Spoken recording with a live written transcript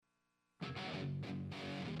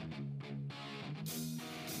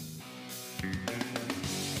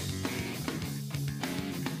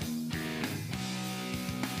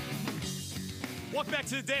Welcome back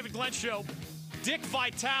to the David Glenn Show. Dick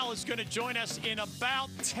Vitale is going to join us in about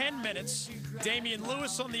 10 minutes. Damian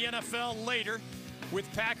Lewis on the NFL later,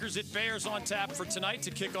 with Packers at Bears on tap for tonight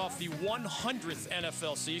to kick off the 100th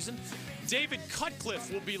NFL season. David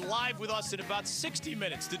Cutcliffe will be live with us in about 60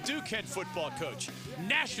 minutes. The Duke head football coach,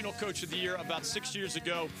 National Coach of the Year about 6 years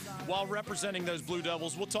ago while representing those Blue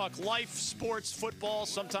Devils. We'll talk life, sports, football,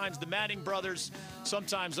 sometimes the Manning brothers,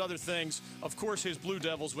 sometimes other things. Of course, his Blue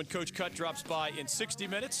Devils when Coach Cut drops by in 60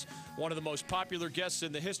 minutes. One of the most popular guests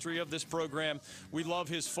in the history of this program. We love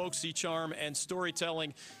his folksy charm and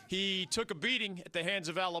storytelling. He took a beating at the hands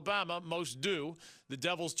of Alabama. Most do. The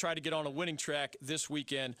Devils try to get on a winning track this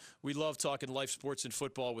weekend. We love talking life, sports, and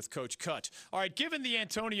football with Coach Cut. All right, given the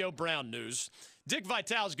Antonio Brown news, Dick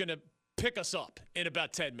Vitale is going to pick us up in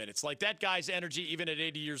about 10 minutes. Like, that guy's energy, even at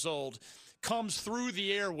 80 years old, comes through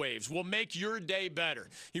the airwaves, will make your day better.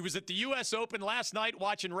 He was at the U.S. Open last night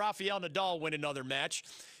watching Rafael Nadal win another match.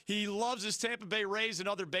 He loves his Tampa Bay Rays and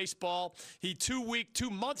other baseball. He 2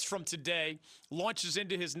 months from today, launches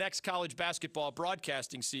into his next college basketball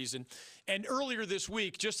broadcasting season. And earlier this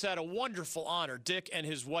week, just had a wonderful honor, Dick and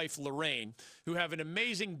his wife, Lorraine, who have an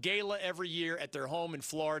amazing gala every year at their home in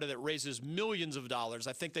Florida that raises millions of dollars.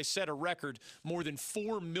 I think they set a record, more than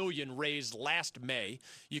 $4 million raised last May.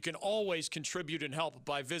 You can always contribute and help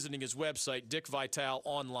by visiting his website,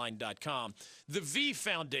 dickvitaleonline.com. The V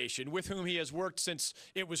Foundation, with whom he has worked since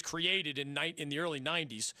it was created in the early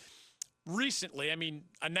 90s, recently,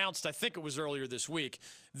 announced, I think it was earlier this week,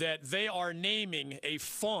 that they are naming a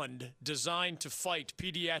fund designed to fight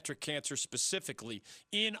pediatric cancer specifically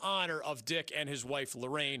in honor of Dick and his wife,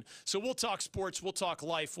 Lorraine. So we'll talk sports, we'll talk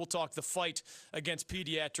life, we'll talk the fight against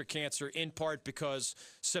pediatric cancer, in part because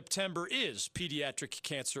September is Pediatric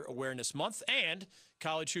Cancer Awareness Month, and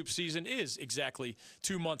college hoop season is exactly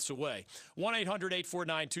 2 months away.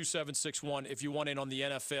 1-800-849-2761 if you want in on the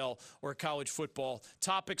NFL or college football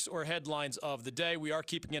topics or headlines of the day. We are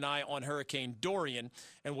keeping an eye on Hurricane Dorian,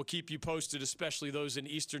 and we'll keep you posted, especially those in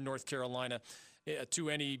eastern North Carolina, to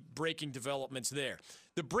any breaking developments there.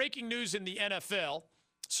 The breaking news in the NFL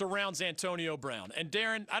surrounds Antonio Brown. And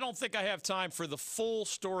Darren, I don't think I have time for the full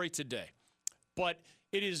story today, but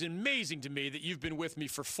it is amazing to me that you've been with me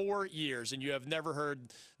for 4 years and you have never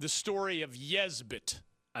heard the story of Yesbit.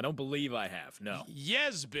 I don't believe I have, no.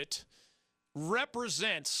 Yesbit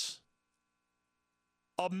represents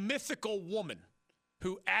a mythical woman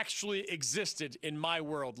who actually existed in my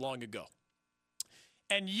world long ago.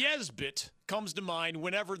 And Yesbit comes to mind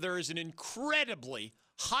whenever there is an incredibly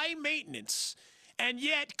high maintenance and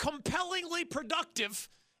yet compellingly productive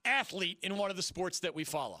athlete in one of the sports that we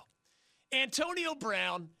follow. Antonio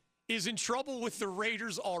Brown is in trouble with the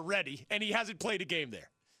Raiders already, and he hasn't played a game there.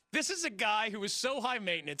 This is a guy who is so high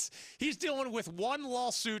maintenance. He's dealing with one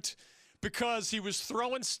lawsuit because he was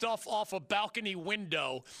throwing stuff off a balcony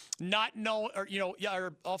window,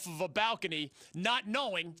 or off of a balcony, not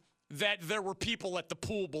knowing that there were people at the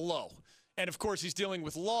pool below. And, of course, he's dealing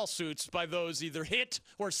with lawsuits by those either hit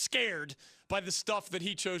or scared by the stuff that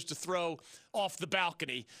he chose to throw off the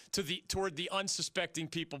balcony toward the unsuspecting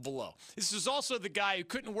people below. This is also the guy who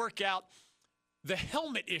couldn't work out the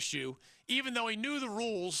helmet issue, even though he knew the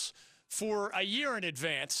rules for a year in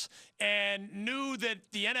advance and knew that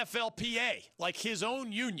the NFLPA, like his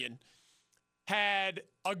own union, had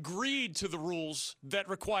agreed to the rules that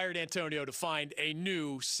required Antonio to find a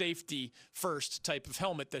new safety-first type of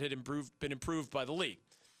helmet that had been improved by the league.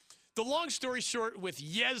 The long story short with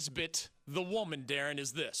Yesbit, the woman, Darren,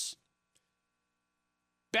 is this.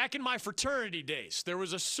 Back in my fraternity days, there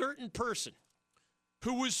was a certain person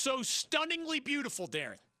who was so stunningly beautiful,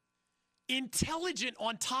 Darren, intelligent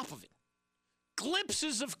on top of it,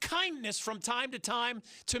 glimpses of kindness from time to time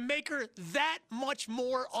to make her that much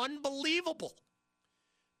more unbelievable.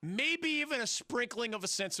 Maybe even a sprinkling of a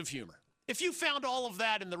sense of humor. If you found all of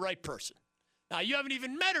that in the right person. Now, you haven't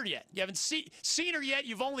even met her yet. You haven't seen her yet.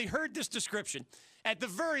 You've only heard this description. At the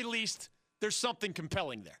very least, there's something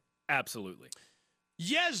compelling there. Absolutely.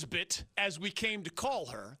 Yesbit, as we came to call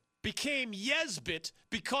her, became Yesbit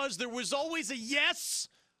because there was always a yes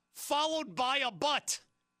followed by a but.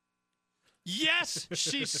 Yes,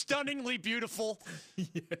 she's stunningly beautiful,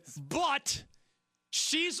 Yes. But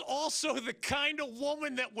she's also the kind of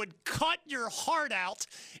woman that would cut your heart out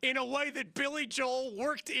in a way that Billy Joel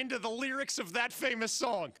worked into the lyrics of that famous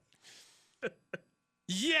song.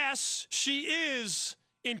 Yes, she is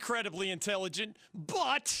incredibly intelligent,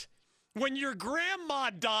 but when your grandma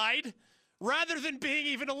died rather than being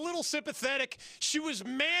even a little sympathetic, she was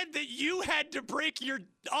mad that you had to break your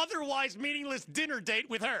otherwise meaningless dinner date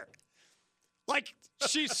with her. Like,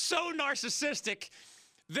 she's so narcissistic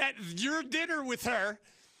that your dinner with her,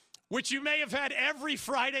 which you may have had every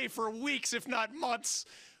Friday for weeks, if not months,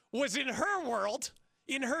 was in her world,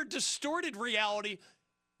 in her distorted reality,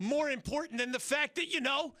 more important than the fact that,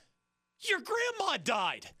 your grandma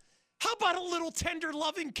died. How about a little tender,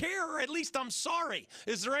 loving care, or at least I'm sorry?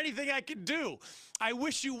 Is there anything I can do? I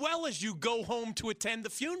wish you well as you go home to attend the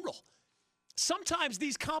funeral. Sometimes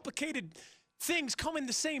these complicated things come in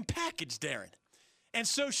the same package, Darren. And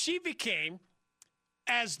so she became,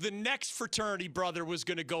 as the next fraternity brother was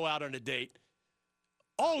going to go out on a date,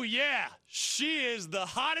 oh, yeah, she is the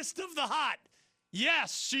hottest of the hot.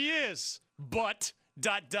 Yes, she is, but... ...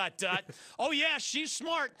 Oh, yeah, she's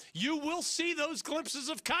smart. You will see those glimpses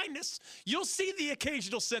of kindness. You'll see the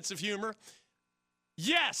occasional sense of humor.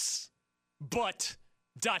 Yes, but ...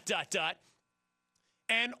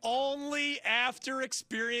 And only after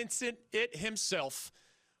experiencing it himself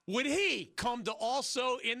would he come to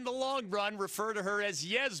also, in the long run, refer to her as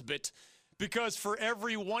Yesbit, because for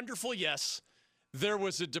every wonderful yes, there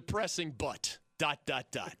was a depressing but ...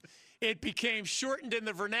 It became shortened in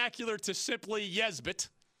the vernacular to simply Yesbit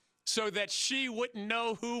so that she wouldn't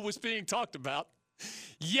know who was being talked about.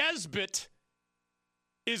 Yesbit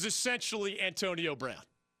is essentially Antonio Brown.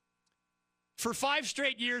 For 5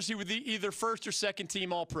 straight years, he was either first or second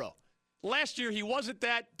team All-Pro. Last year, he wasn't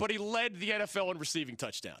that, but he led the NFL in receiving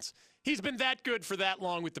touchdowns. He's been that good for that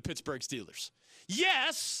long with the Pittsburgh Steelers.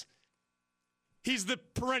 Yes, he's the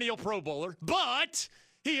perennial Pro Bowler, but...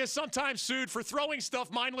 he is sometimes sued for throwing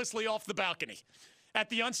stuff mindlessly off the balcony at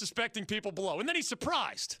the unsuspecting people below. And then he's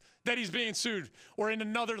surprised that he's being sued or in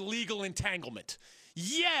another legal entanglement.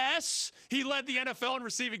 Yes, he led the NFL in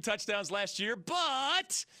receiving touchdowns last year,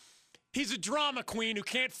 but he's a drama queen who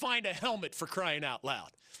can't find a helmet, for crying out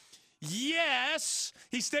loud. Yes,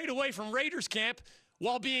 he stayed away from Raiders camp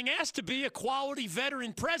while being asked to be a quality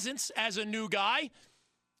veteran presence as a new guy.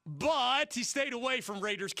 But he stayed away from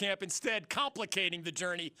Raiders camp, instead complicating the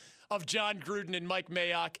journey of John Gruden and Mike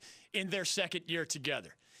Mayock in their second year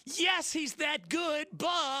together. Yes, he's that good,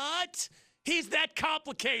 but he's that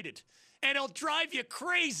complicated. And he'll drive you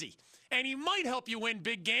crazy. And he might help you win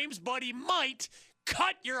big games, but he might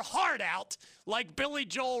cut your heart out like Billy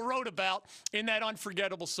Joel wrote about in that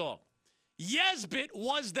unforgettable song. Yesbit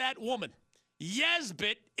was that woman.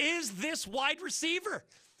 Yesbit is this wide receiver.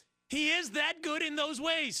 He is that good in those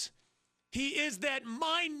ways. He is that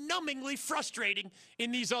mind-numbingly frustrating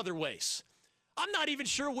in these other ways. I'm not even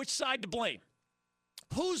sure which side to blame.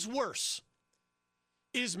 Who's worse?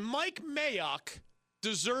 Is Mike Mayock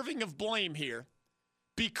deserving of blame here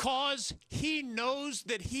because he knows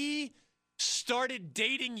that he started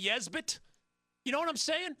dating Yesbit? You know what I'm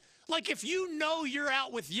saying? Like, if you know you're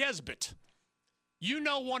out with Yesbit, you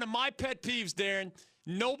know one of my pet peeves, Darren,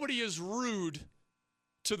 nobody is rude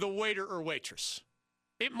to the waiter or waitress.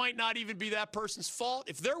 It might not even be that person's fault.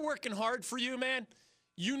 If they're working hard for you, man,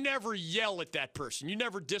 you never yell at that person. You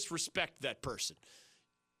never disrespect that person.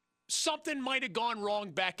 Something might have gone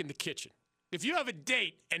wrong back in the kitchen. If you have a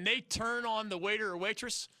date and they turn on the waiter or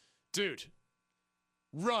waitress, dude,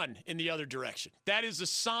 run in the other direction. That is a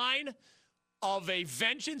sign of a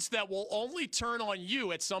vengeance that will only turn on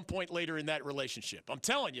you at some point later in that relationship. I'm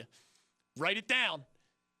telling you, write it down.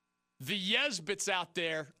 The Yesbits out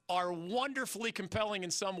there are wonderfully compelling in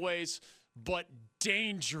some ways, but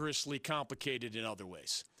dangerously complicated in other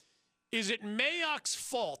ways. Is it Mayock's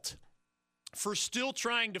fault for still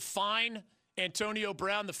trying to fine Antonio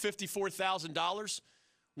Brown the $54,000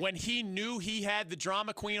 when he knew he had the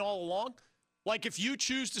drama queen all along? Like, if you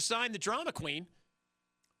choose to sign the drama queen,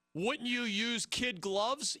 wouldn't you use kid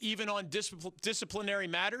gloves even on disciplinary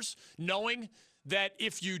matters, knowing that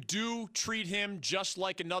if you do treat him just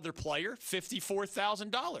like another player,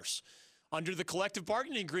 $54,000. Under the collective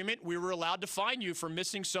bargaining agreement, we were allowed to fine you for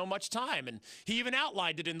missing so much time. And he even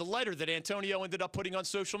outlined it in the letter that Antonio ended up putting on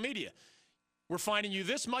social media. We're fining you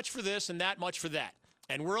this much for this and that much for that.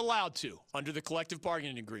 And we're allowed to under the collective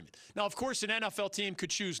bargaining agreement. Now, of course, an NFL team could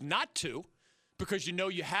choose not to because you know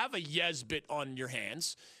you have a Yesbit on your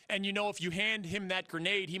hands. And you know if you hand him that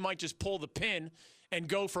grenade, he might just pull the pin and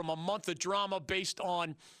go from a month of drama based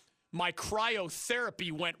on my cryotherapy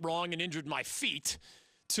went wrong and injured my feet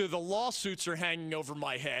to the lawsuits are hanging over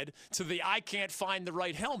my head to the I can't find the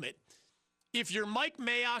right helmet. If you're Mike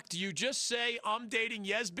Mayock, do you just say, I'm dating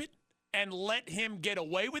Yesbit and let him get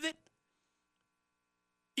away with it?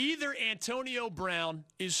 Either Antonio Brown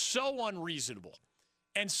is so unreasonable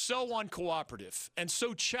and so uncooperative and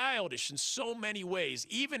so childish in so many ways,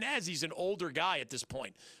 even as he's an older guy at this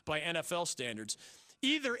point by NFL standards.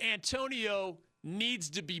 Either Antonio needs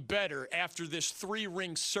to be better after this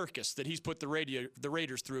three-ring circus that he's put the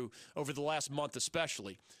Raiders through over the last month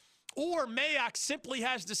especially, or Mayock simply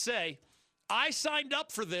has to say, I signed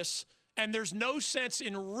up for this, and there's no sense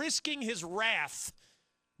in risking his wrath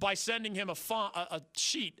by sending him a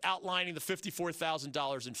sheet outlining the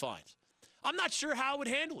 $54,000 in fines. I'm not sure how I would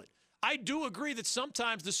handle it. I do agree that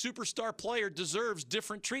sometimes the superstar player deserves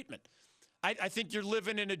different treatment. I think you're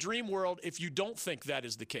living in a dream world if you don't think that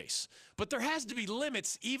is the case. But there has to be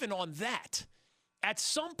limits even on that. At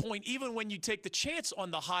some point, even when you take the chance on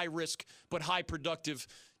the high-risk but high-productive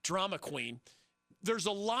drama queen, there's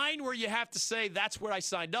a line where you have to say, that's what I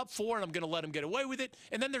signed up for, and I'm going to let him get away with it.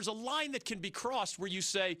 And then there's a line that can be crossed where you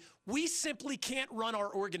say, we simply can't run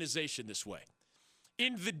our organization this way.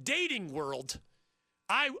 In the dating world,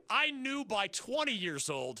 I knew by 20 years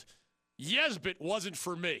old, Yesbit wasn't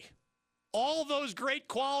for me. All those great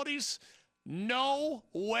qualities, no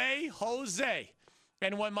way, Jose.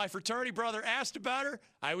 And when my fraternity brother asked about her,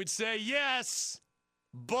 I would say yes,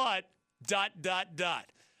 but ...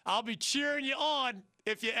 I'll be cheering you on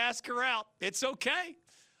if you ask her out. It's okay.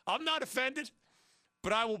 I'm not offended,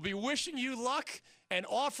 but I will be wishing you luck and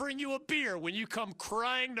offering you a beer when you come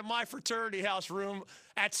crying to my fraternity house room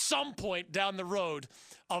at some point down the road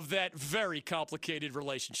of that very complicated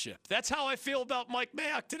relationship. That's how I feel about Mike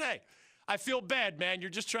Mayock today. I feel bad, man. You're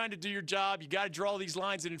just trying to do your job. You got to draw these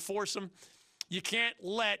lines and enforce them. You can't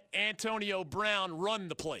let Antonio Brown run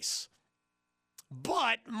the place.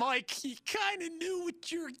 But, Mike, you kind of knew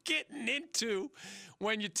what you were getting into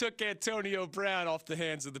when you took Antonio Brown off the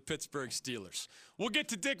hands of the Pittsburgh Steelers. We'll get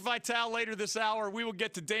to Dick Vitale later this hour. We will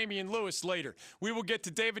get to Damian Lewis later. We will get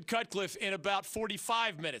to David Cutcliffe in about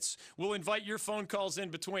 45 minutes. We'll invite your phone calls in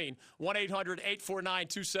between.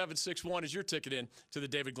 1-800-849-2761 is your ticket in to the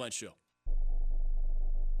David Glenn Show.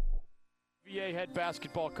 VA head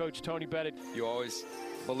basketball coach Tony Bennett. You always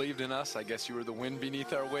believed in us. I guess you were the wind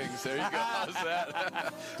beneath our wings. There you go. How's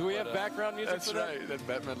that? Do we have background music that's for that? That's right.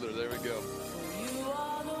 That's Bette Midler. There we go. You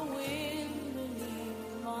are the wind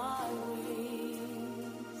beneath my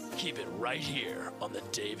wings. Keep it right here on the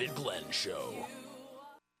David Glenn Show.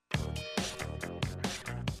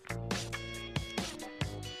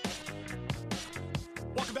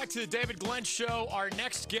 Welcome back to the David Glenn Show. Our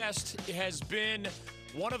next guest has been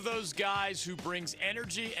one of those guys who brings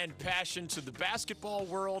energy and passion to the basketball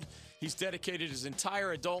world. He's dedicated his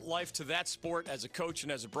entire adult life to that sport as a coach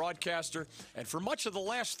and as a broadcaster. And for much of the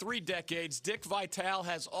last 3 decades, Dick Vitale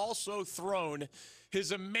has also thrown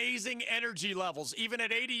his amazing energy levels, even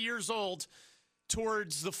at 80 years old,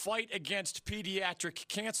 towards the fight against pediatric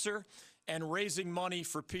cancer and raising money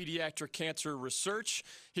for pediatric cancer research.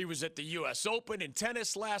 He was at the U.S. Open in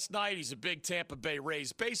tennis last night. He's a big Tampa Bay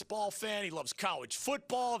Rays baseball fan. He loves college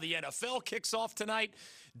football. The NFL kicks off tonight.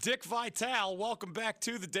 Dick Vitale, welcome back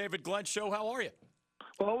to the David Glenn Show. How are you?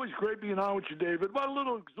 Well, always great being on with you, David. But a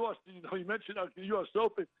little exhausted. You know, you mentioned the U.S.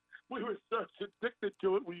 Open. We were such addicted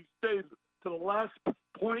to it. We stayed to the last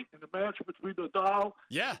point in the match between Nadal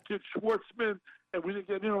and Kid Schwartzman, and we didn't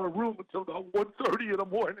get in our room until about 1:30 in the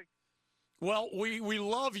morning. Well, we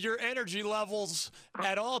love your energy levels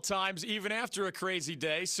at all times, even after a crazy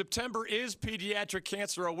day. September is Pediatric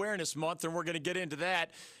Cancer Awareness Month, and we're going to get into that,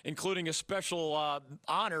 including a special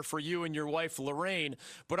honor for you and your wife, Lorraine.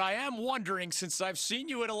 But I am wondering, since I've seen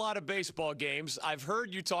you at a lot of baseball games, I've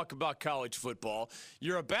heard you talk about college football.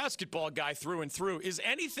 You're a basketball guy through and through. Is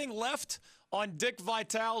anything left on Dick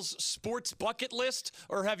Vitale's sports bucket list,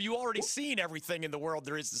 or have you already seen everything in the world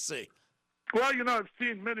there is to see? Well, you know, I've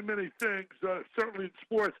seen many, many things, certainly in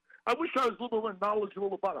sports. I wish I was a little more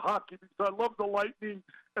knowledgeable about hockey because I love the Lightning,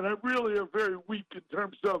 and I really am very weak in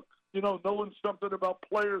terms of, you know, knowing something about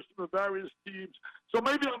players from the various teams. So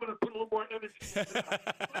maybe I'm going to put a little more energy into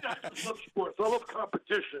that. I just love sports. I love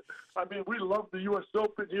competition. I mean, we love the U.S.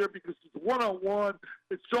 Open here because it's one-on-one.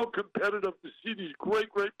 It's so competitive to see these great,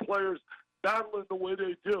 great players battling the way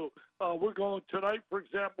they do. We're going tonight, for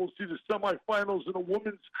example, see the semifinals in the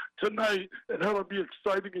women's tonight, and that'll be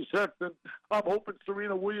exciting as heck. And I'm hoping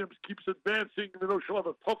Serena Williams keeps advancing, even though she'll have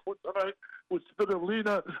a tough one tonight with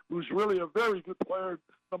Svitolina, who's really a very good player,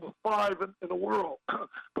 number 5 in the world.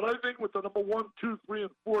 But I think with the number 1, 2, 3,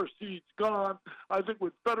 and 4 seeds gone, I think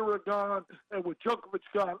with Federer gone and with Djokovic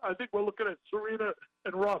gone, I think we're looking at Serena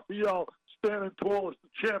and Rafael standing tall as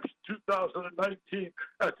the champs in 2019.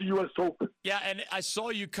 at the U.S. Open. Yeah, and I saw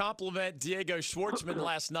you compliment Diego Schwartzman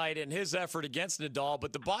last night and his effort against Nadal,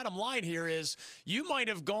 but the bottom line here is you might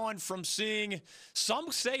have gone from seeing –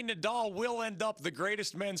 some say Nadal will end up the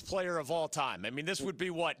greatest men's player of all time. I mean, this would be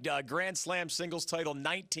what, Grand Slam singles title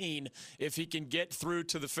 19 if he can get through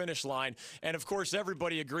to the finish line. And, of course,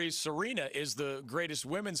 everybody agrees Serena is the greatest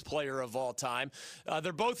women's player of all time.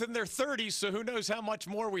 They're both in their 30s, so who knows how much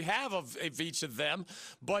more we have of each of them.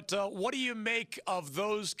 But what do you make of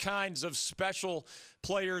those kinds of special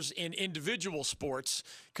players in individual sports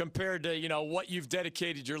compared to, what you've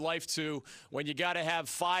dedicated your life to when you got to have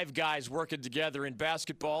 5 guys working together in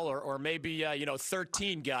basketball or maybe,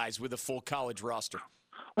 13 guys with a full college roster?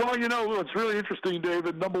 Well, what's really interesting,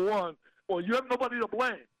 David, number one, you have nobody to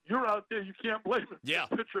blame. You're out there. You can't blame him. Yeah.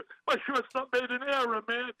 Pitcher. My shortstop made an error,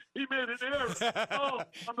 man. He made an error. Oh,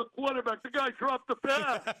 I'm the quarterback. The guy dropped the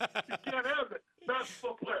pass. You can't have it.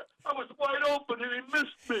 Basketball player. I was wide open, and he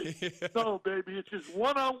missed me. No, baby. It's just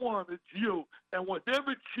one-on-one. It's you. And what they've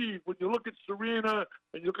achieved, when you look at Serena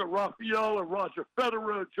and you look at Rafael and Roger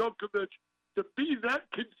Federer, Djokovic, to be that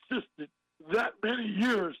consistent that many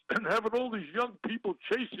years and having all these young people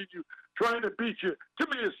chasing you, trying to beat you, to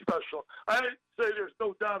me is special. I say there's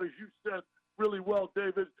no doubt, as you said really well,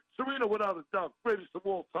 David, Serena, without a doubt, greatest of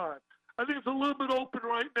all time. I think it's a little bit open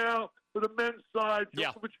right now for the men's side.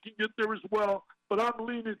 Djokovic can get there as well, but I'm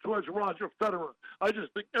leaning towards Roger Federer. I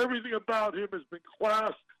just think everything about him has been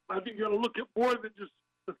class. I think you got to look at more than just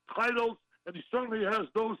the titles, and he certainly has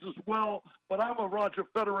those as well, but I'm a Roger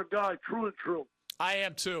Federer guy, true and true. I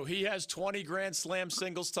am too. He has 20 Grand Slam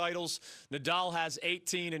singles titles. Nadal has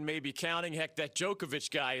 18 and maybe counting. Heck, that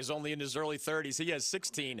Djokovic guy is only in his early 30s. He has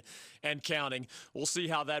 16 and counting. We'll see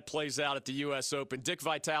how that plays out at the U.S. Open. Dick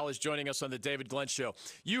Vitale is joining us on the David Glenn Show.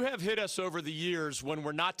 You have hit us over the years when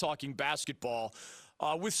we're not talking basketball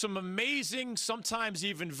with some amazing, sometimes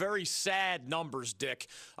even very sad numbers, Dick.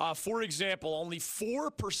 For example, only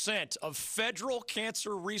 4% of federal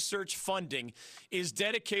cancer research funding is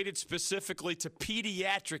dedicated specifically to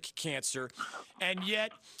pediatric cancer. And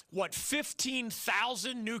yet,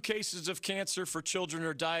 15,000 new cases of cancer for children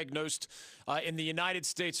are diagnosed in the United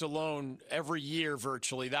States alone every year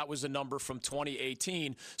virtually. That was a number from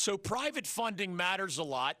 2018. So private funding matters a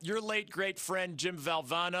lot. Your late great friend Jim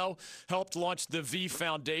Valvano helped launch the V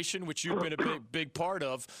Foundation, which you've been a big part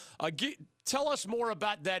of. Tell us more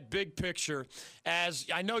about that big picture. As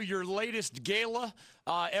I know your latest gala,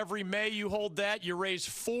 every May you hold that. You raise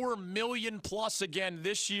 $4 million plus again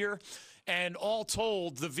this year. And all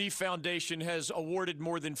told, the V Foundation has awarded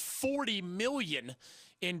more than $40 million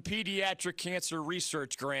in pediatric cancer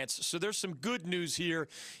research grants. So there's some good news here,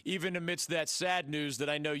 even amidst that sad news that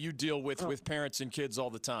I know you deal with parents and kids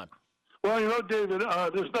all the time. Well, David,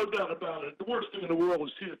 there's no doubt about it. The worst thing in the world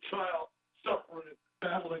is see a child suffering,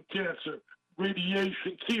 battling cancer,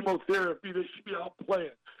 radiation, chemotherapy. They should be out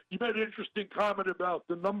playing. You made an interesting comment about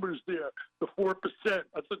the numbers there, the 4%.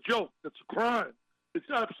 That's a joke. That's a crime. It's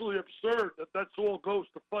absolutely absurd that that's all goes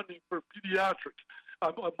to funding for pediatrics.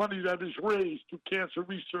 Money that is raised to cancer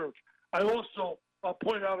research. I also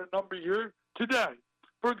point out a number here today.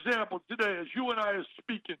 For example, today, as you and I are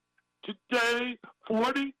speaking, today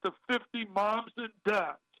 40 to 50 moms and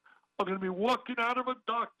dads are going to be walking out of a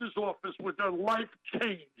doctor's office with their life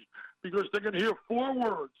changed because they're going to hear 4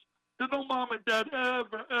 words that no mom and dad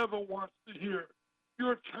ever wants to hear.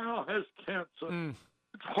 Your child has cancer.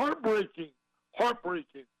 It's heartbreaking.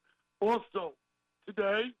 Also,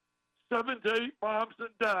 today, 7 to 8 moms and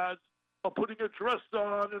dads are putting a dress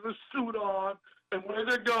on and a suit on, and where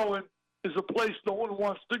they're going is a place no one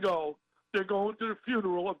wants to go. They're going to the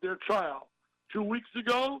funeral of their child. 2 weeks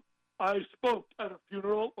ago, I spoke at a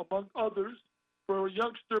funeral, among others, for a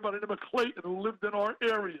youngster by the name of Clayton who lived in our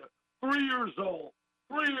area. 3 years old.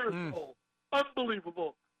 3 years old.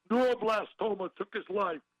 Unbelievable. Neuroblastoma took his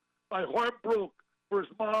life. My heart broke for his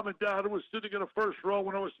mom and dad who was sitting in the first row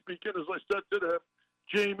when I was speaking. As I said to them,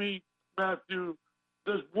 Jamie, Matthew,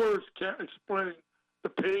 there's words can't explain the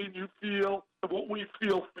pain you feel and what we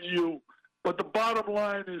feel for you. But the bottom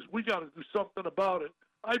line is we got to do something about it.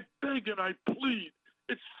 I beg and I plead.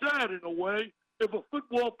 It's sad in a way. If a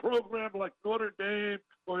football program like Notre Dame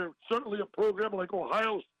or certainly a program like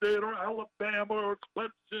Ohio State or Alabama or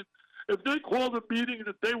Clemson, if they called a meeting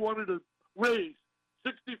that they wanted to raise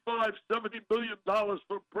 $65, $70 billion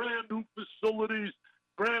for brand new facilities,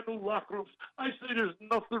 brand new locker rooms, I say there's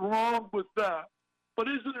nothing wrong with that. But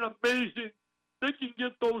isn't it amazing? They can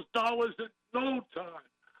get those dollars in no time.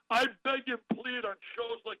 I beg and plead on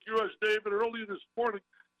shows like yours, David. Earlier this morning,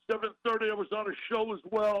 7:30, I was on a show as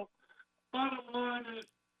well. Bottom line is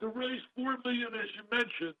to raise $4 million, as you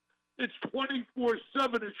mentioned, It's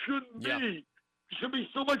 24/7. It shouldn't Yeah. be. It should be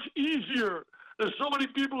so much easier. There's so many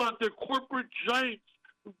people out there, corporate giants,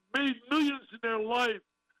 who've made millions in their life.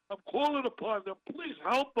 I'm calling upon them. Please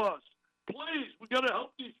help us. Please, we got to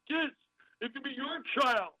help these kids. It could be your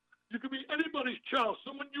child. It could be anybody's child,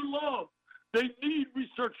 someone you love. They need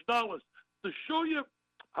research dollars. To show you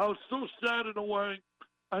how it's so sad in a way,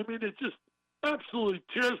 I mean, it just absolutely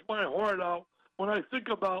tears my heart out when I think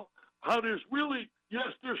about how there's really, yes,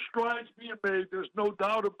 there's strides being made. There's no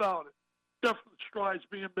doubt about it. Definite strides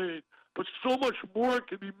being made. But so much more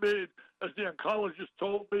can be made, as the oncologist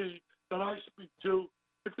told me that I speak to.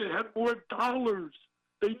 If they had more dollars,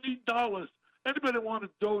 they need dollars. Anybody want to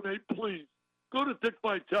donate, please, go to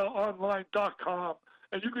DickVitaleOnline.com,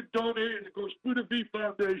 and you can donate, and it goes through the V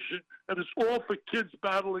Foundation, and it's all for kids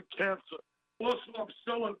battling cancer. Also, I'm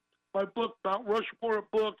selling my book, Mount Rushmore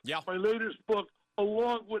book, Yeah. my latest book,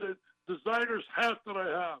 along with a designer's hat that I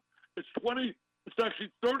have. It's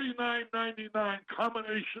actually $39.99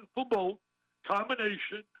 combination for both.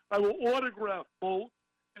 Combination. I will autograph both,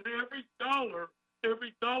 and every dollar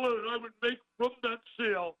that I would make from that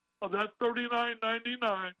sale of that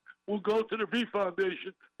 $39.99 will go to the V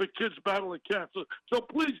Foundation for kids battling cancer. So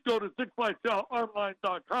please go to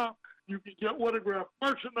DickVitaleOnline.com. You can get autographed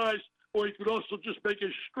merchandise, or you could also just make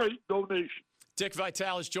a straight donation. Dick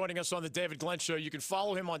Vitale is joining us on the David Glenn Show. You can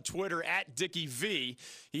follow him on Twitter at DickieV.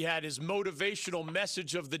 He had his motivational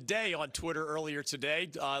message of the day on Twitter earlier today,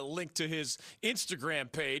 linked to his Instagram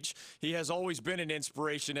page. He has always been an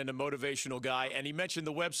inspiration and a motivational guy, and he mentioned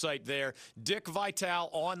the website there,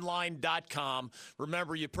 DickVitaleOnline.com.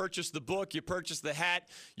 Remember, you purchase the book, you purchase the hat,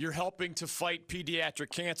 you're helping to fight pediatric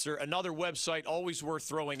cancer. Another website always worth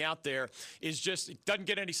throwing out there is just, it doesn't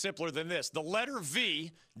get any simpler than this, the letter V.org.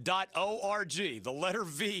 The letter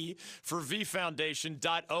V for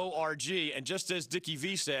VFoundation.org. And just as Dickie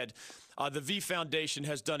V said, the V Foundation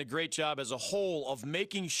has done a great job as a whole of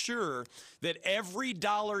making sure that every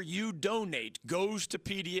dollar you donate goes to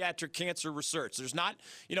pediatric cancer research. There's not,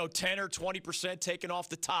 10 or 20% taken off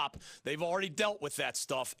the top. They've already dealt with that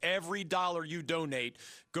stuff. Every dollar you donate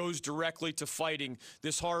goes directly to fighting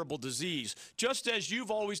this horrible disease. Just as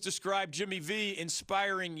you've always described Jimmy V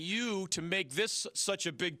inspiring you to make this such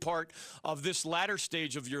a big part of this latter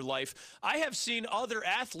stage of your life, I have seen other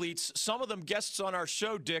athletes, some of them guests on our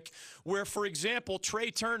show, Dick, where, for example,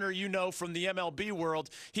 Trey Turner, from the MLB world,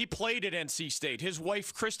 he played at NC State. His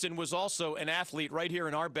wife, Kristen, was also an athlete right here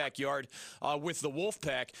in our backyard with the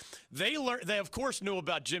Wolfpack. They, of course, knew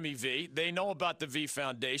about Jimmy V. They know about the V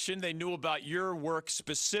Foundation. They knew about your work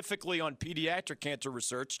specifically on pediatric cancer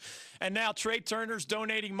research. And now Trey Turner's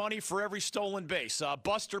donating money for every stolen base.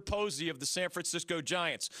 Buster Posey of the San Francisco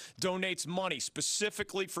Giants donates money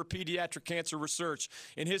specifically for pediatric cancer research.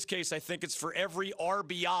 In his case, I think it's for every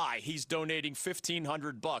RBI. He's donating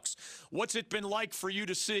 $1,500. What's it been like for you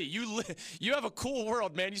to see? You have a cool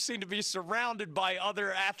world, man. You seem to be surrounded by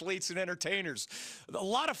other athletes and entertainers. A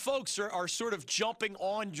lot of folks are sort of jumping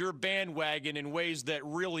on your bandwagon in ways that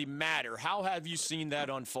really matter. How have you seen that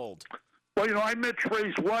unfold? Well, I met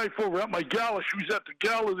Trey's wife over at my gala. She was at the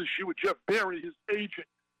gala this year with Jeff Berry, his agent,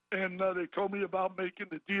 and they told me about making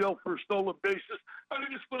the deal for stolen bases. I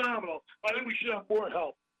think it's phenomenal. I think we should have more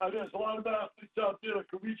help. I think there's a lot of athletes out there that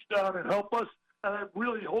can reach down and help us, and I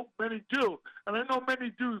really hope many do. And I know many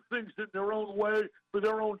do things in their own way for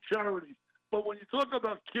their own charities. But when you talk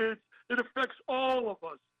about kids, it affects all of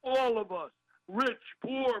us, rich,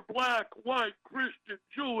 poor, black, white, Christian,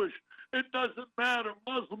 Jewish. It doesn't matter,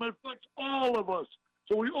 Muslim. It affects all of us.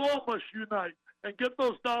 So we all must unite and get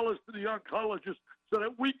those dollars to the oncologist so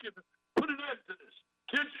that we can put an end to this.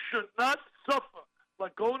 Kids should not suffer.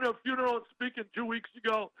 Like going to a funeral and speaking 2 weeks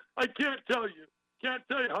ago, I can't tell you how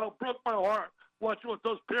it broke my heart watching what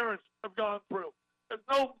those parents have gone through. And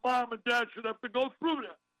no mom and dad should have to go through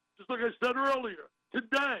that. Just like I said earlier,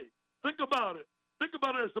 today, think about it. Think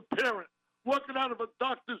about it as a parent, walking out of a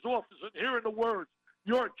doctor's office and hearing the words,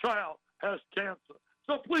 your child has cancer.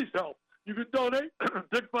 So please help. You can donate,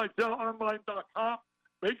 DickVitaleOnline.com.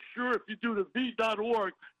 Make sure if you do the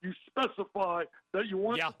V.org, you specify that you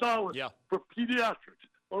want the dollars for pediatrics,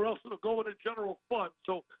 or else it'll go in a general fund.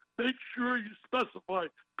 So make sure you specify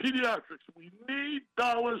pediatrics. We need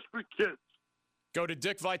dollars for kids. Go to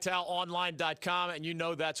DickVitaleOnline.com, and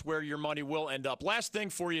that's where your money will end up. Last thing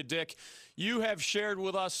for you, Dick. You have shared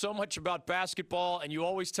with us so much about basketball, and you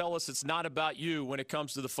always tell us it's not about you when it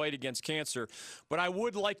comes to the fight against cancer. But I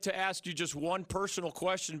would like to ask you just one personal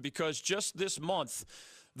question, because just this month,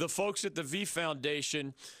 the folks at the V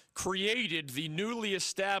Foundation created the newly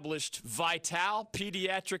established Vital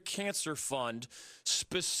Pediatric Cancer Fund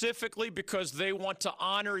specifically because they want to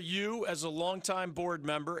honor you as a longtime board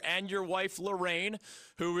member and your wife, Lorraine,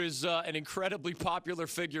 who is an incredibly popular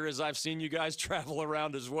figure as I've seen you guys travel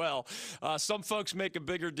around as well. Some folks make a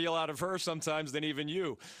bigger deal out of her sometimes than even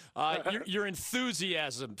you. Your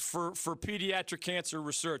enthusiasm for pediatric cancer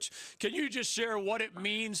research. Can you just share what it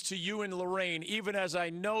means to you and Lorraine, even as I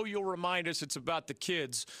know you'll remind us it's about the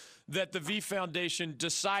kids, that the V Foundation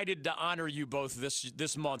decided to honor you both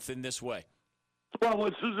this month in this way? Well,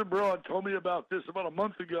 when Susan Broad told me about this about a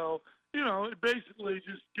month ago, it basically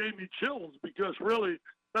just gave me chills because really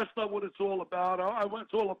that's not what it's all about.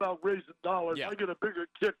 It's all about raising dollars. Yeah. I get a bigger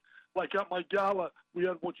kick. Like at my gala, we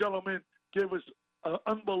had one gentleman gave us an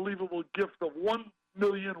unbelievable gift of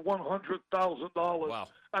 $1,100,000. Wow.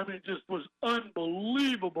 I mean, just was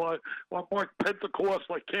unbelievable. Mark Pentecost,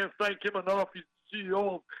 I can't thank him enough. He's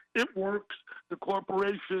CEO of It Works, the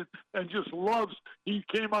corporation, and just loves. He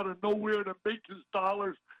came out of nowhere to make his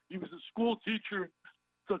dollars. He was a school teacher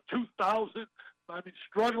in 2000. I mean,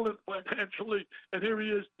 struggling financially, and here he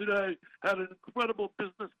is today. Had an incredible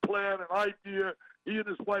business plan, an idea. He and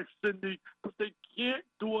his wife Cindy, but they can't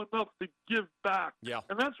do enough to give back. Yeah.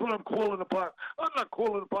 And that's what I'm calling upon. I'm not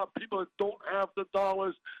calling upon people that don't have the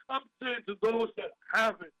dollars. I'm saying to those that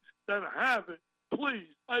have it,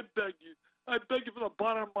 please, I beg you. I beg you from the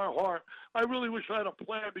bottom of my heart. I really wish I had a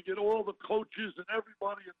plan to get all the coaches and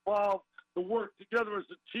everybody involved to work together as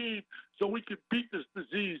a team so we could beat this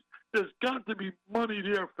disease. There's got to be money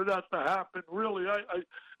there for that to happen. Really,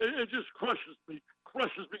 it just crushes me.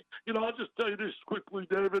 I'll just tell you this quickly,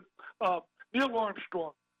 David. Neil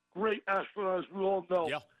Armstrong, great astronaut, as we all know.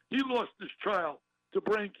 Yeah. He lost his child to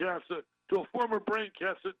brain cancer, to a form of brain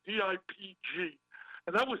cancer, DIPG.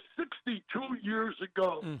 And that was 62 years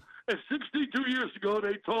ago. And 62 years ago,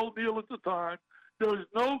 they told Neil at the time, there is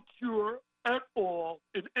no cure at all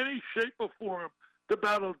in any shape or form to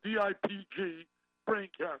battle DIPG, brain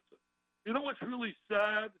cancer. You know what's really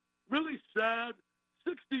sad? Really sad?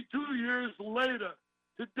 62 years later,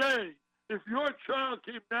 today, if your child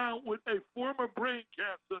came down with a form of brain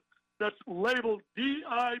cancer that's labeled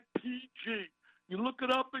DIPG, you look it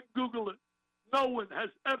up and Google it. No one has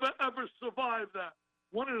ever survived that.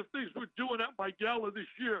 One of the things we're doing at my gala this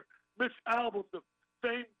year, Mitch Albom, the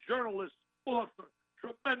famed journalist, author,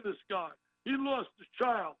 tremendous guy. He lost his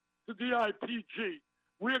child to DIPG.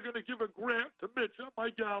 We're going to give a grant to Mitch at my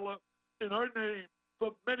gala in our name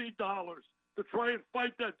for many dollars to try and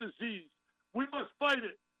fight that disease. We must fight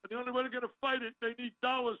it. And the only way they're going to fight it, they need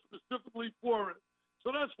dollars specifically for it.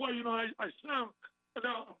 So that's why, I sound,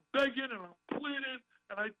 I'm begging and I'm pleading,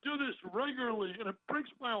 and I do this regularly, and it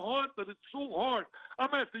breaks my heart that it's so hard.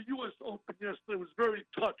 I'm at the U.S. Open yesterday. I was very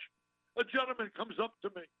touched. A gentleman comes up to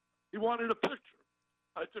me. He wanted a picture.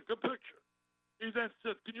 I took a picture. He then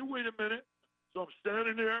said, can you wait a minute? So I'm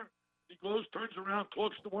standing there. He goes, turns around,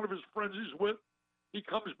 talks to one of his friends he's with. He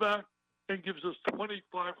comes back and gives us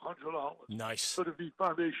 $2,500 Nice. for the V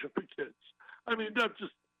Foundation for Kids. I mean, that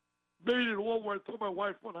just made it all worth. I told my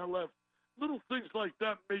wife when I left, little things like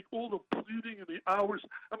that make all the pleading and the hours.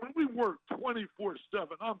 I mean, we work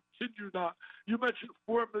 24/7. I'm kidding you not. You mentioned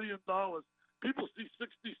 $4 million. People see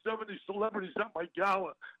 60, 70 celebrities at my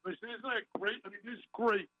gala. They say, isn't that great? I mean, it's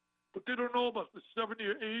great. But they don't know about the 70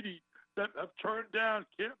 or 80 that have turned down,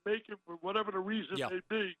 can't make it for whatever the reason may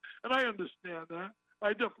be. And I understand that.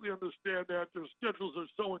 I definitely understand that. Their schedules are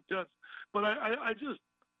so intense. But I just,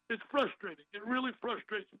 it's frustrating. It really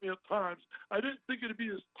frustrates me at times. I didn't think it'd be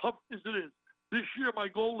as tough as it is. This year, my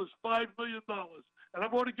goal is $5 million. And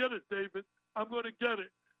I'm going to get it, David. I'm going to get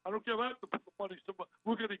it. I don't care if I have to put the money somewhere.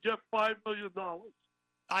 We're going to get $5 million.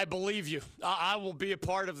 I believe you. I will be a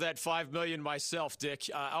part of that $5 million myself, Dick.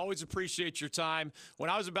 I always appreciate your time. When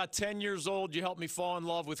I was about 10 years old, you helped me fall in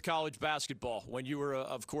love with college basketball when you were,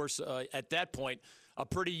 of course, at that point, a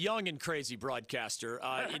pretty young and crazy broadcaster.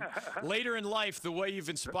 Later in life, the way you've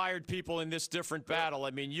inspired people in this different battle,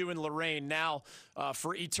 I mean, you and Lorraine now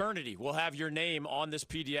for eternity will have your name on this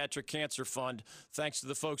pediatric cancer fund thanks to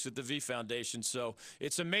the folks at the V Foundation. So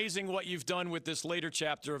it's amazing what you've done with this later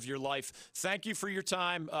chapter of your life. Thank you for your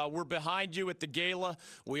time. We're behind you at the gala.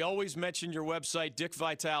 We always mention your website,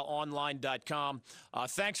 dickvitalonline.com.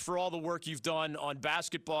 Thanks for all the work you've done on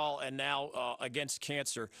basketball and now against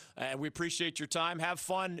cancer. And we appreciate your time. Have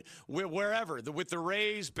fun wherever, with the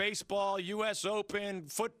Rays, baseball, U.S. Open,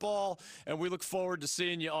 football, and we look forward to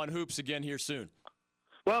seeing you on Hoops again here soon.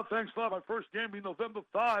 Well, thanks, Bob. My first game will be November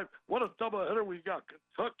 5. What a doubleheader we got.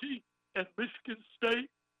 Kentucky and Michigan State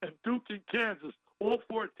and Duke and Kansas. All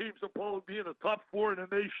four teams will probably be in the top four in the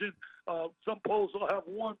nation. Some polls will have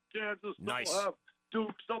one, Kansas. Some Nice. will have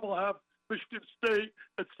Duke. Some will have Michigan State,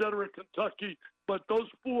 et cetera, Kentucky. But those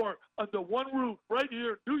four under one roof right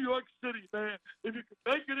here in New York City, man. If you can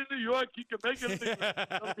make it in New York, you can make it in England.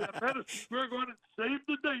 That'll be a Madison Square Garden. Save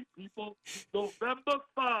the date, people. November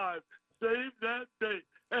 5. Save that date.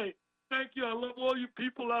 Hey, thank you. I love all you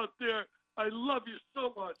people out there. I love you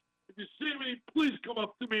so much. If you see me, please come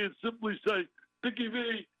up to me and simply say, Dickie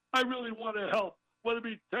V, I really want to help. Whether it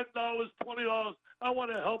be $10, $20, I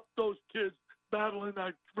want to help those kids battling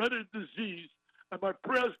that dreaded disease. And my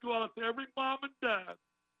prayers go out to every mom and dad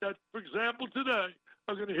that, for example, today,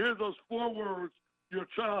 are going to hear those 4 words, your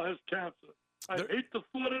child has cancer. I hate the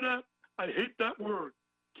thought of that. I hate that word.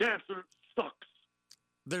 Cancer sucks.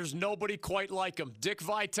 There's nobody quite like him. Dick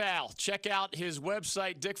Vitale. Check out his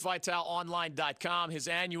website, dickvitaleonline.com. His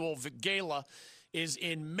annual gala is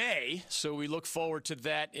in May, so we look forward to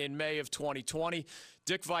that in May of 2020.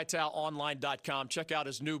 dickvitaleonline.com. Check out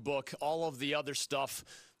his new book, all of the other stuff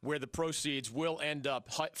where the proceeds will end up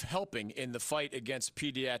helping in the fight against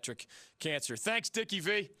pediatric cancer. Thanks, Dickie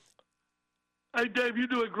V. Hey, Dave, you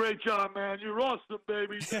do a great job, man. You're awesome,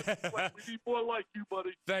 baby. We need more like you, buddy.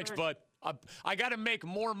 Thanks, bud. I got to make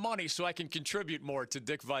more money so I can contribute more to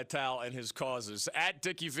Dick Vitale and his causes. At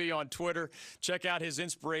Dickie V on Twitter. Check out his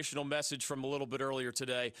inspirational message from a little bit earlier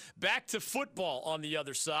today. Back to football on the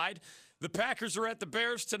other side. The Packers are at the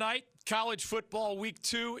Bears tonight. College football week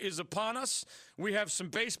 2 is upon us. We have some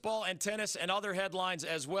baseball and tennis and other headlines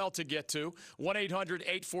as well to get to.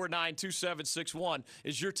 1-800-849-2761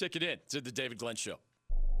 is your ticket in to the David Glenn Show.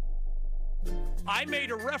 I made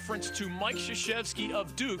a reference to Mike Krzyzewski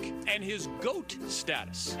of Duke and his GOAT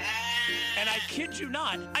status. And I kid you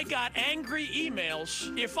not, I got angry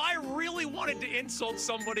emails. If I really wanted to insult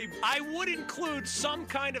somebody, I would include some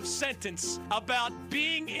kind of sentence about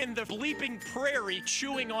being in the bleeping prairie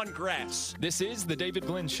chewing on grass. This is The David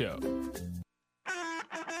Glenn Show.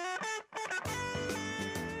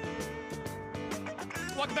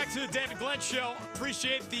 Welcome back to the David Glenn Show.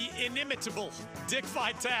 Appreciate the inimitable Dick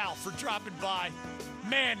Vitale for dropping by.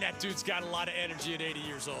 Man, that dude's got a lot of energy at 80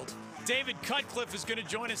 years old. David Cutcliffe is going to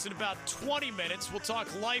join us in about 20 minutes. We'll talk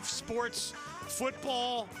life, sports,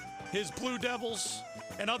 football, his Blue Devils,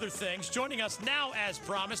 and other things. Joining us now, as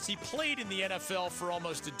promised, he played in the NFL for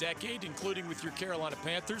almost a decade, including with your Carolina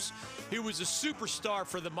Panthers. He was a superstar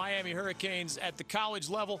for the Miami Hurricanes at the college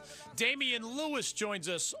level. Damian Lewis joins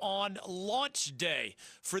us on launch day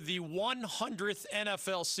for the 100th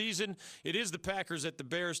NFL season. It is the Packers at the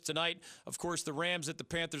Bears tonight. Of course, the Rams at the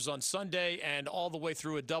Panthers on Sunday, and all the way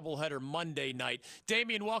through a doubleheader Monday night.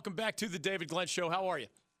 Damian, welcome back to the David Glenn Show. How are you?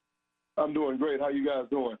 I'm doing great. How you guys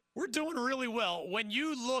doing? We're doing really well. When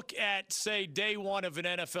you look at, say, day one of an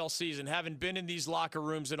NFL season, having been in these locker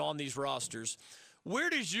rooms and on these rosters, where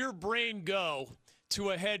does your brain go to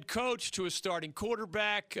a head coach, to a starting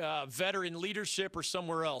quarterback, veteran leadership, or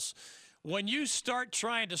somewhere else? When you start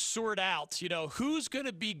trying to sort out, who's going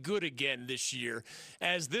to be good again this year,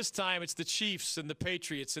 as this time it's the Chiefs and the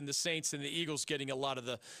Patriots and the Saints and the Eagles getting a lot of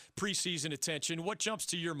the preseason attention, what jumps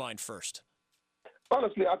to your mind first?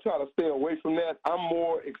 Honestly, I try to stay away from that. I'm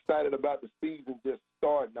more excited about the season just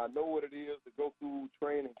starting. I know what it is to go through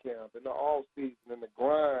training camp and the off season and the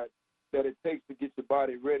grind that it takes to get your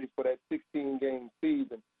body ready for that 16-game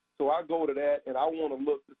season. So I go to that, and I want to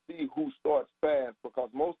look to see who starts fast, because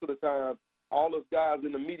most of the time, all us guys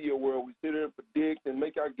in the media world, we sit here and predict and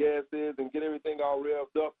make our guesses and get everything all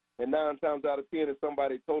revved up, and 9 times out of 10 it's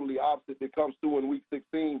somebody totally opposite that comes through in Week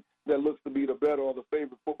 16 that looks to be the better or the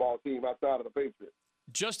favorite football team outside of the Patriots.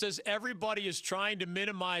 Just as everybody is trying to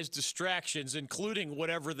minimize distractions, including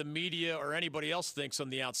whatever the media or anybody else thinks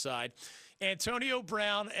on the outside, Antonio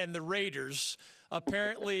Brown and the Raiders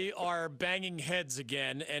apparently are banging heads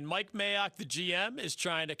again. And Mike Mayock, the GM, is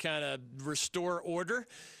trying to kind of restore order.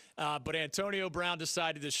 But Antonio Brown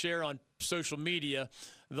decided to share on social media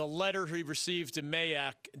the letter he received to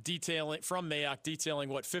Mayock detailing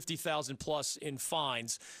what 50,000 plus in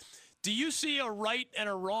fines. Do you see a right and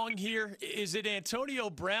a wrong here? Is it Antonio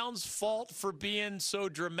Brown's fault for being so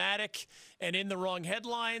dramatic and in the wrong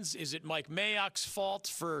headlines? Is it Mike Mayock's fault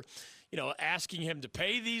for, asking him to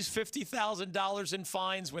pay these $50,000 in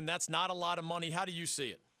fines when that's not a lot of money? How do you see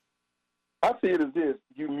it? I see it as this: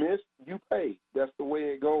 you missed, you pay. That's the way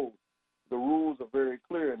it goes. The rules are very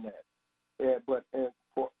clear in that.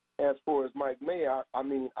 As far as Mike Mayock,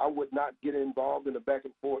 I would not get involved in the back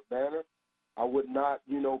and forth banner. I would not,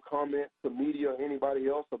 comment to media or anybody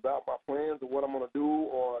else about my plans or what I'm going to do,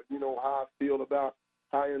 or, how I feel about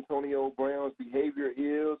how Antonio Brown's behavior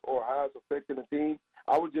is or how it's affecting the team.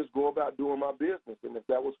 I would just go about doing my business. And if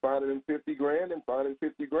that was finding him $50,000, then finding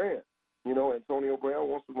 $50,000. You know, Antonio Brown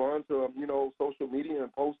wants to run to, you know, social media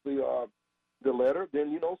and post the letter,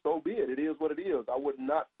 then, you know, so be it. It is what it is. I would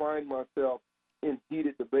not find myself in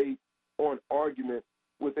heated debate or an argument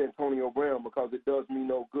with Antonio Brown because it does me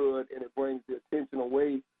no good and it brings the attention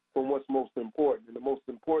away from what's most important. And the most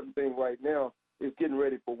important thing right now is getting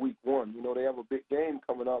ready for week 1. You know, they have a big game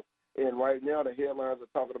coming up, and right now the headlines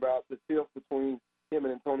are talking about the tiff between him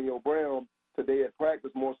and Antonio Brown today at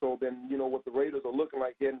practice more so than, you know, what the Raiders are looking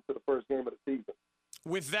like heading to the first game of the season.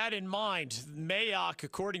 With that in mind, Mayock,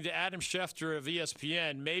 according to Adam Schefter of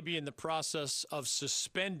ESPN, may be in the process of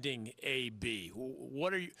suspending AB.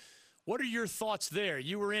 What are your thoughts there?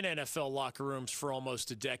 You were in NFL locker rooms for almost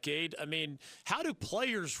a decade. I mean, how do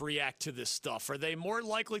players react to this stuff? Are they more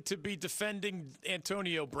likely to be defending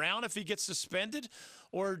Antonio Brown if he gets suspended?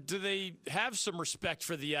 Or do they have some respect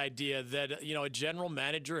for the idea that, you know, a general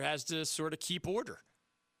manager has to sort of keep order?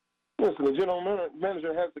 Listen, the general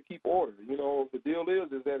manager has to keep order. You know, the deal is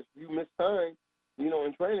that if you miss time, you know,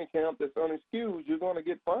 in training camp that's unexcused, you're going to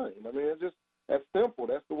get fined. I mean, it's just that simple.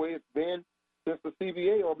 That's the way it's been since the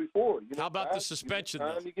CBA or before. You know, how about the suspension?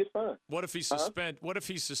 Time you get fined. What if he's What if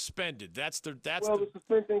he's suspended? The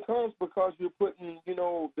suspension comes because you're putting, you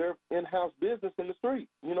know, their in-house business in the street.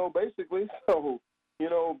 You know, basically. So, you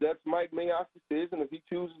know, that's Mike Mayock's decision. If he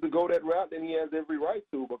chooses to go that route, then he has every right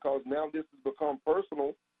to, because now this has become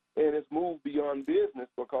personal and it's moved beyond business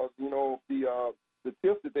because, you know, the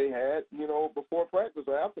tiff that they had, you know, before practice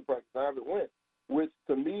or after practice, however it went, which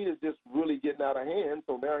to me is just really getting out of hand.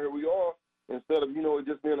 So now here we are. Instead of, you know, it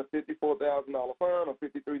just being a $54,000 fine or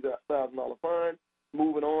 $53,000 fine,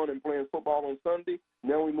 moving on and playing football on Sunday,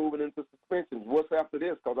 now we're moving into suspensions. What's after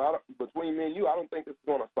this? Because between me and you, I don't think it's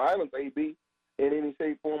going to silence AB in any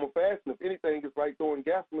shape, form, or fashion. If anything, it's like throwing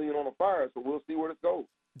gasoline on a fire, so we'll see where this goes.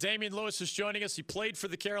 Damian Lewis is joining us. He played for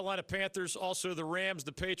the Carolina Panthers, also the Rams,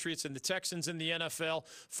 the Patriots, and the Texans in the NFL.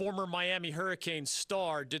 Former Miami Hurricanes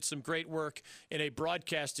star, did some great work in a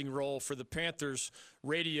broadcasting role for the Panthers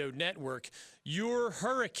radio network. Your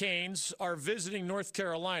Hurricanes are visiting North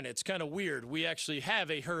Carolina. It's kind of weird. We actually have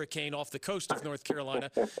a hurricane off the coast of North Carolina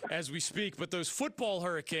as we speak, but those football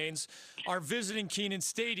Hurricanes are visiting Kenan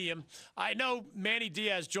Stadium. I know Manny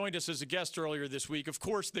Diaz joined us as a guest earlier this week. Of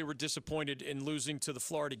course, they were disappointed in losing to the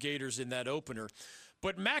Florida Gators in that opener.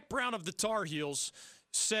 But Mack Brown of the Tar Heels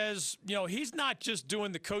says, you know, he's not just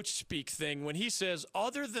doing the coach speak thing when he says,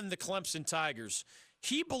 other than the Clemson Tigers,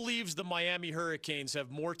 he believes the Miami Hurricanes have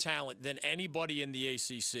more talent than anybody in the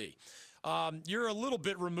ACC. You're a little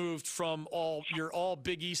bit removed from your all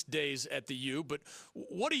Big East days at the U, but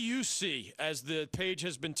what do you see as the page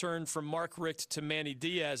has been turned from Mark Richt to Manny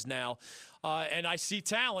Diaz now? And I see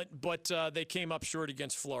talent, but they came up short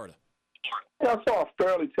against Florida. Yeah, I saw a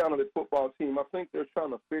fairly talented football team. I think they're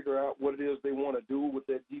trying to figure out what it is they want to do with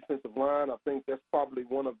that defensive line. I think that's probably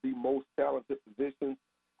one of the most talented positions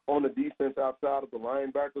on the defense outside of the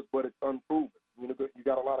linebackers, but it's unproven. You know, you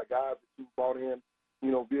got a lot of guys that you brought in,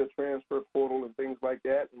 you know, via transfer portal and things like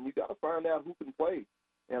that, and you got to find out who can play.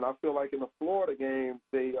 And I feel like in the Florida game,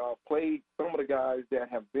 they played some of the guys that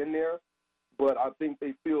have been there, but I think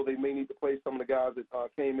they feel they may need to play some of the guys that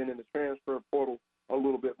came in the transfer portal a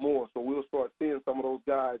little bit more. So we'll start seeing some of those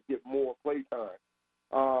guys get more play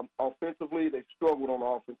time. Offensively, they struggled on the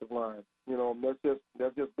offensive line. You know,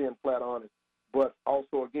 that's just being flat honest. But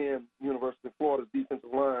also, again, University of Florida's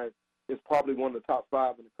defensive line is probably one of the top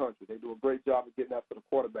 5 in the country. They do a great job of getting after the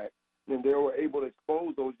quarterback. And they were able to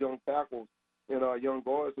expose those young tackles and young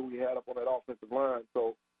guards that we had up on that offensive line.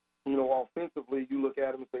 So, you know, offensively, you look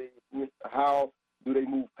at them and say, how do they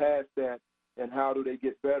move past that and how do they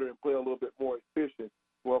get better and play a little bit more efficient?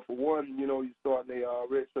 Well, for one, you know, you start a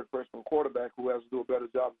redshirt freshman quarterback who has to do a better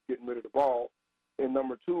job of getting rid of the ball. And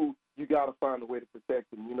number 2, you got to find a way to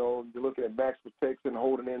protect him. You know, you're looking at max protection,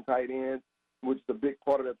 holding in tight ends, which is a big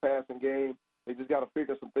part of their passing game. They just got to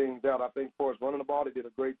figure some things out. I think as far as running the ball, they did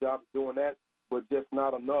a great job of doing that, but just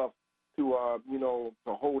not enough to, you know,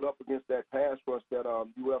 to hold up against that pass rush that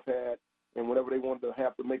UF had. And whenever they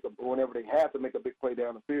whenever they had to make a big play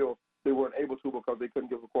down the field, they weren't able to because they couldn't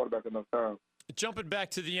give the quarterback enough time. Jumping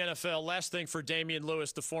back to the NFL, last thing for Damian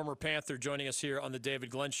Lewis, the former Panther, joining us here on the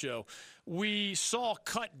David Glenn Show. We saw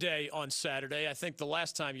cut day on Saturday. I think the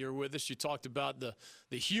last time you were with us, you talked about the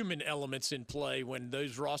human elements in play when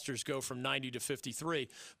those rosters go from 90 to 53.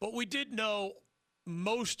 But we did know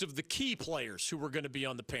most of the key players who were going to be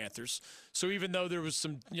on the Panthers. So even though there was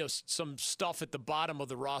some stuff at the bottom of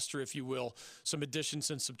the roster, if you will, some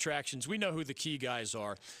additions and subtractions, we know who the key guys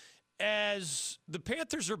are. as the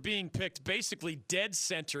Panthers are being picked basically dead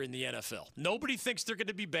center in the NFL. Nobody thinks they're going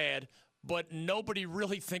to be bad, but nobody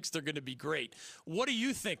really thinks they're going to be great. What do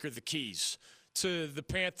you think are the keys to the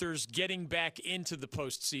Panthers getting back into the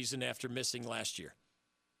postseason after missing last year?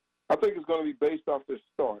 I think it's going to be based off their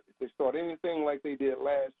start. If they start anything like they did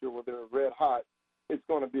last year where they were red hot, it's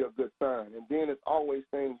going to be a good sign. And then it's always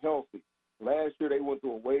staying healthy. Last year they went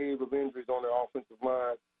through a wave of injuries on their offensive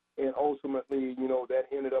line, and ultimately, that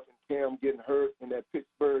ended up in Cam getting hurt in that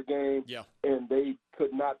Pittsburgh game, and they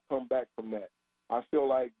could not come back from that. I feel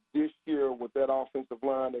like this year with that offensive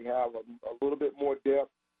line, they have a little bit more depth.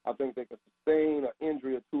 I think they can sustain an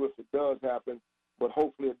injury or two if it does happen, but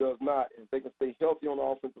hopefully it does not. And if they can stay healthy on the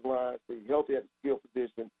offensive line, stay healthy at the skill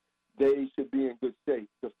position, they should be in good shape.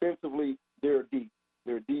 Defensively, they're deep.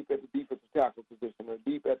 They're deep at the defensive tackle position. They're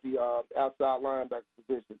deep at the outside linebacker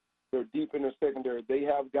position. They're deep in their secondary. They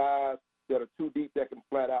have guys that are too deep that can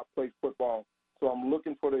flat out play football. So I'm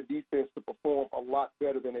looking for their defense to perform a lot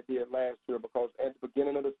better than it did last year, because at the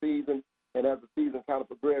beginning of the season and as the season kind of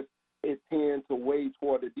progressed, it tends to weigh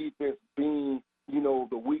toward the defense being,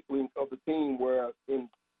 the weak link of the team, whereas in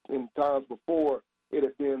times before it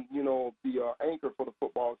had been, the anchor for the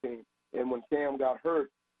football team. And when Cam got hurt,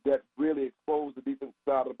 that really exposed the defensive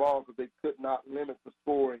side of the ball because they could not limit the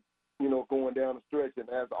scoring, going down the stretch. And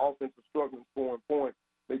as the offense was struggling scoring points,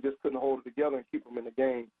 they just couldn't hold it together and keep them in the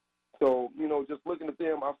game. So, just looking at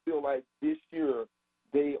them, I feel like this year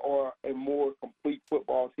they are a more complete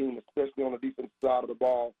football team, especially on the defensive side of the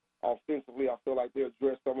ball. Offensively, I feel like they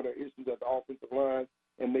address some of their issues at the offensive line,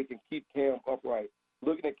 and they can keep Cam upright.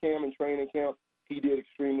 Looking at Cam in training camp, he did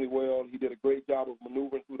extremely well. He did a great job of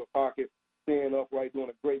maneuvering through the pocket, staying upright, doing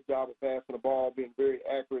a great job of passing the ball, being very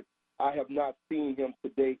accurate. I have not seen him to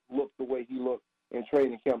date look the way he looked in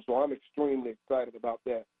training camp, so I'm extremely excited about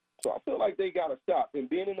that. So I feel like they got to stop. And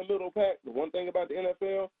being in the middle pack, the one thing about the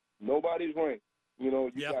NFL, nobody's ranked.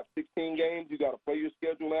 You got 16 games. You got to play your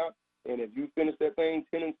schedule out. And if you finish that thing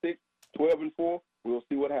 10-6, 12-4, we'll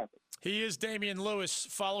see what happens. He is Damian Lewis.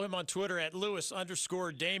 Follow him on Twitter at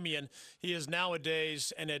Lewis_Damian. He is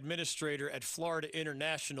nowadays an administrator at Florida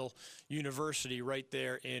International University right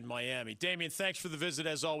there in Miami. Damian, thanks for the visit,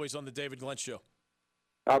 as always, on the David Glenn Show.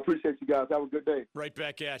 I appreciate you guys. Have a good day. Right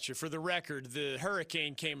back at you. For the record, the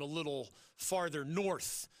hurricane came a little farther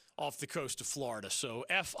north off the coast of Florida. So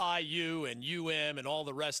FIU and UM and all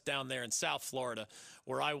the rest down there in South Florida,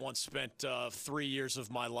 where I once spent 3 years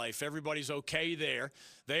of my life, everybody's okay there.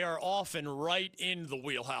 They are often right in the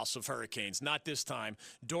wheelhouse of hurricanes. Not this time.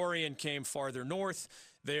 Dorian came farther north.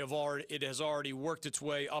 It has already worked its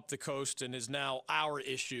way up the coast and is now our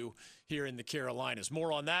issue here in the Carolinas.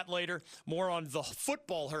 More on that later. More on the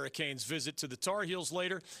football Hurricanes visit to the Tar Heels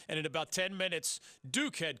later. And in about 10 minutes,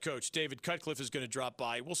 Duke head coach David Cutcliffe is going to drop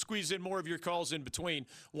by. We'll squeeze in more of your calls in between.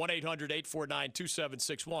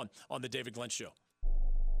 1-800-849-2761 on The David Glenn Show.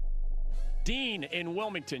 Dean in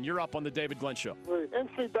Wilmington, you're up on The David Glenn Show. The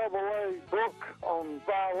NCAA book on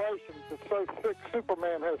violations is so thick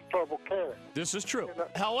Superman has trouble carrying. This is true.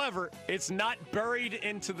 However, it's not buried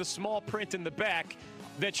into the small print in the back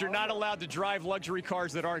that you're not allowed to drive luxury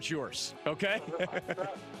cars that aren't yours, okay?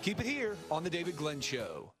 Keep it here on The David Glenn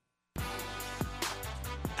Show.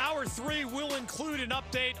 Hour 3 will include an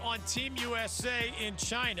update on Team USA in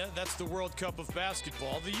China. That's the World Cup of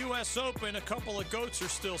basketball. The U.S. Open, a couple of goats are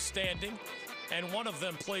still standing, and one of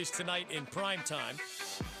them plays tonight in prime time.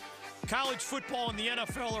 College football and the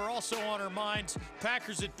NFL are also on our minds.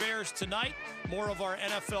 Packers at Bears tonight. More of our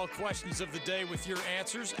NFL questions of the day with your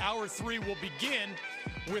answers. Hour 3 will begin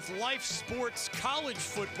with Life Sports college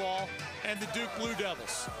football and the Duke Blue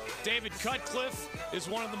Devils. David Cutcliffe is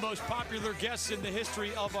one of the most popular guests in the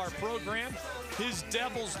history of our program. His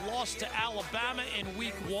Devils lost to Alabama in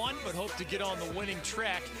Week 1, but hope to get on the winning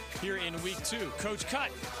track here in Week 2. Coach Cut,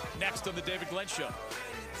 next on the David Glenn Show.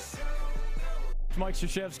 Mike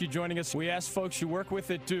Krzyzewski joining us. We asked folks you work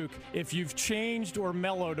with at Duke if you've changed or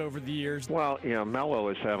mellowed over the years. Well, mellow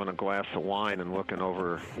is having a glass of wine and looking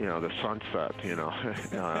over, the sunset,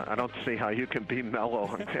 I don't see how you can be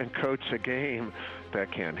mellow and coach a game.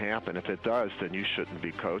 That can't happen. If it does, then you shouldn't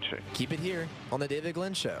be coaching. Keep it here on The David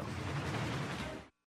Glenn Show.